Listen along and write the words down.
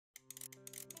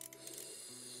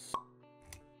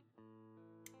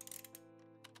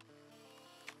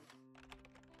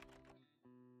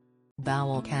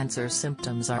Bowel cancer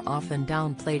symptoms are often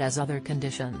downplayed as other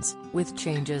conditions, with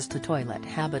changes to toilet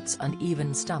habits and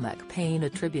even stomach pain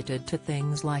attributed to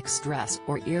things like stress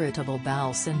or irritable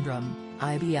bowel syndrome,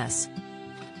 IBS.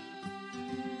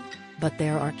 But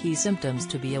there are key symptoms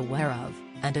to be aware of,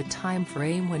 and a time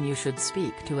frame when you should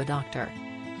speak to a doctor.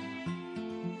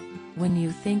 When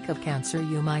you think of cancer,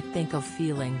 you might think of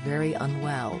feeling very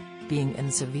unwell, being in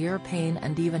severe pain,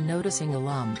 and even noticing a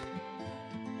lump.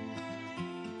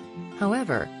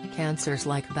 However, cancers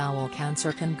like bowel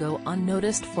cancer can go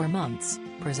unnoticed for months,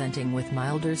 presenting with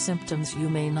milder symptoms you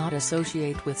may not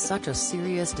associate with such a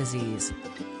serious disease.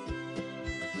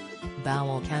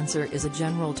 Bowel cancer is a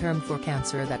general term for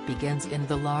cancer that begins in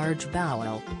the large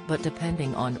bowel, but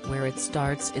depending on where it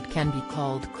starts, it can be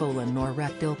called colon or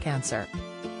rectal cancer.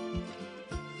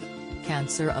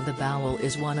 Cancer of the bowel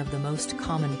is one of the most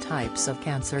common types of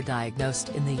cancer diagnosed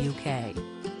in the UK.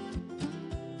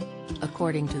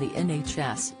 According to the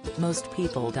NHS, most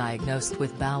people diagnosed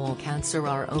with bowel cancer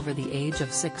are over the age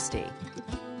of 60.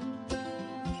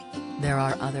 There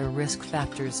are other risk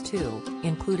factors too,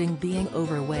 including being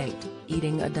overweight,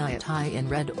 eating a diet high in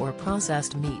red or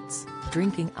processed meats,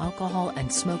 drinking alcohol,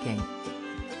 and smoking.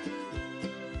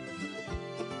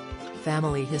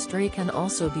 Family history can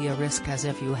also be a risk, as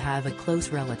if you have a close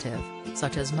relative,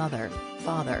 such as mother,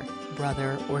 father,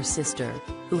 brother or sister,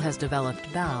 who has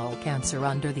developed bowel cancer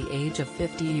under the age of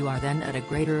 50, you are then at a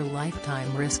greater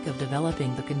lifetime risk of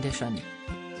developing the condition.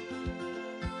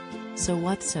 So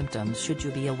what symptoms should you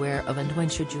be aware of, and when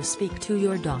should you speak to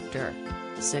your doctor?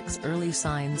 6 early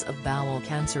signs of bowel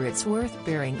cancer. It's worth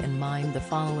bearing in mind the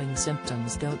following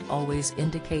symptoms don't always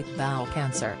indicate bowel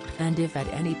cancer, and if at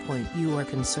any point you are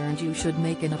concerned, you should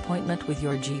make an appointment with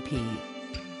your GP.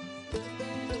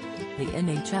 The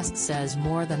NHS says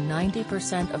more than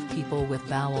 90% of people with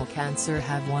bowel cancer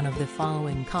have one of the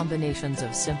following combinations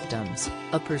of symptoms: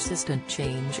 a persistent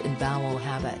change in bowel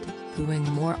habit, pooing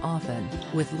more often,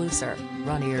 with looser,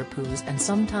 runnier poos, and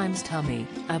sometimes tummy,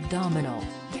 abdominal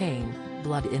pain,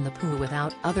 blood in the poo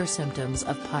without other symptoms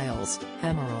of piles,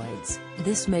 hemorrhoids.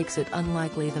 This makes it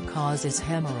unlikely the cause is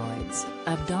hemorrhoids,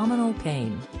 abdominal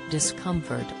pain,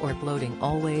 discomfort, or bloating,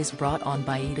 always brought on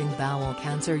by eating. Bowel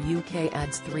cancer UK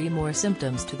adds 3 more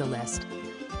symptoms to the list.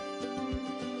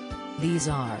 These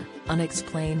are: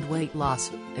 unexplained weight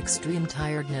loss, extreme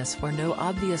tiredness for no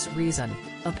obvious reason,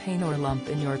 a pain or lump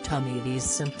in your tummy. These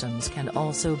symptoms can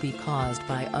also be caused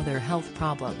by other health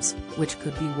problems, which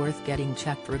could be worth getting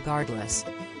checked regardless.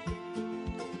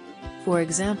 For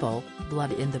example,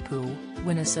 blood in the poo,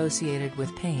 when associated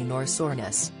with pain or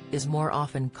soreness, is more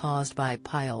often caused by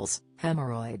piles,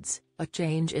 hemorrhoids. A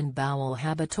change in bowel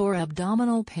habit or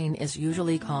abdominal pain is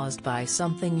usually caused by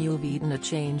something you've eaten. A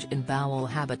change in bowel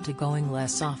habit to going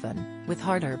less often, with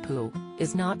harder poo,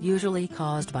 is not usually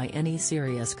caused by any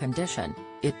serious condition.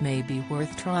 It may be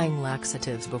worth trying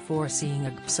laxatives before seeing a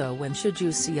GP. So when should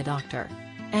you see a doctor?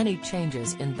 Any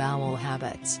changes in bowel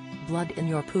habits, blood in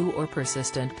your poo, or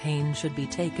persistent pain should be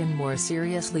taken more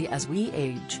seriously as we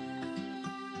age.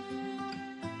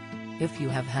 If you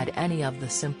have had any of the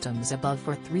symptoms above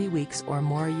for 3 weeks or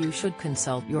more, you should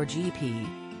consult your GP.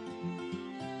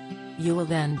 You will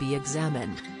then be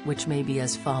examined, which may be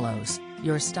as follows: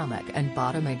 your stomach and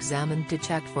bottom examined to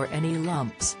check for any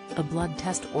lumps, a blood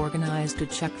test organized to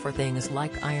check for things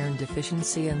like iron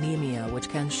deficiency, anemia, which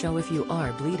can show if you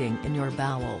are bleeding in your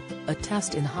bowel, a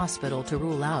test in hospital to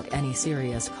rule out any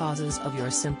serious causes of your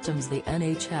symptoms. The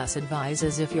NHS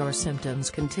advises, if your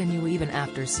symptoms continue even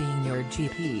after seeing your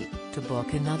GP, to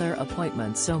book another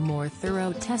appointment so more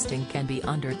thorough testing can be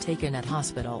undertaken at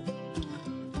hospital.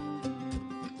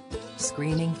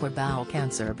 Screening for bowel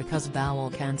cancer. Because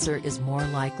bowel cancer is more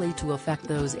likely to affect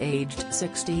those aged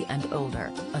 60 and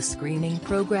older, a screening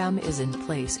program is in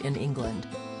place in England.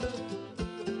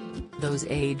 Those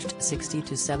aged 60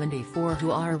 to 74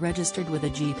 who are registered with a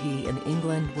GP in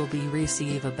England will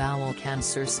receive a bowel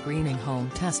cancer screening home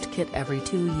test kit every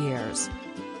 2 years.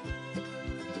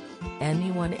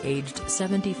 Anyone aged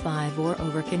 75 or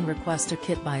over can request a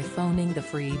kit by phoning the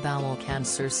free bowel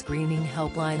cancer screening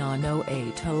helpline on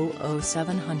 0800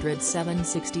 700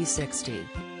 76060.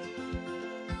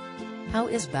 How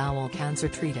is bowel cancer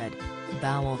treated?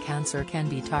 Bowel cancer can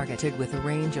be targeted with a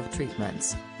range of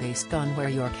treatments, based on where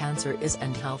your cancer is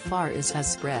and how far it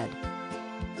has spread.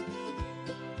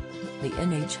 The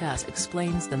NHS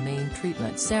explains the main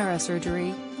treatments are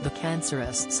surgery, The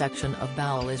cancerous section of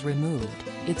bowel is removed.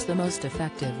 It's the most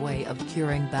effective way of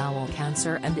curing bowel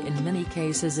cancer, and in many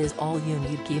cases is all you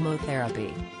need. Chemotherapy,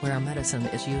 where medicine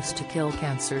is used to kill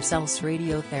cancer cells.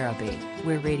 Radiotherapy,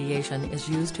 where radiation is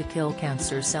used to kill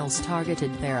cancer cells.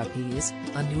 Targeted therapies,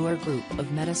 a newer group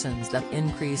of medicines that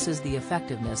increases the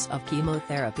effectiveness of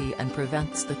chemotherapy and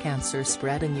prevents the cancer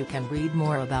spreading. You can read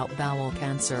more about bowel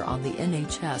cancer on the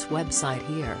NHS website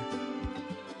here.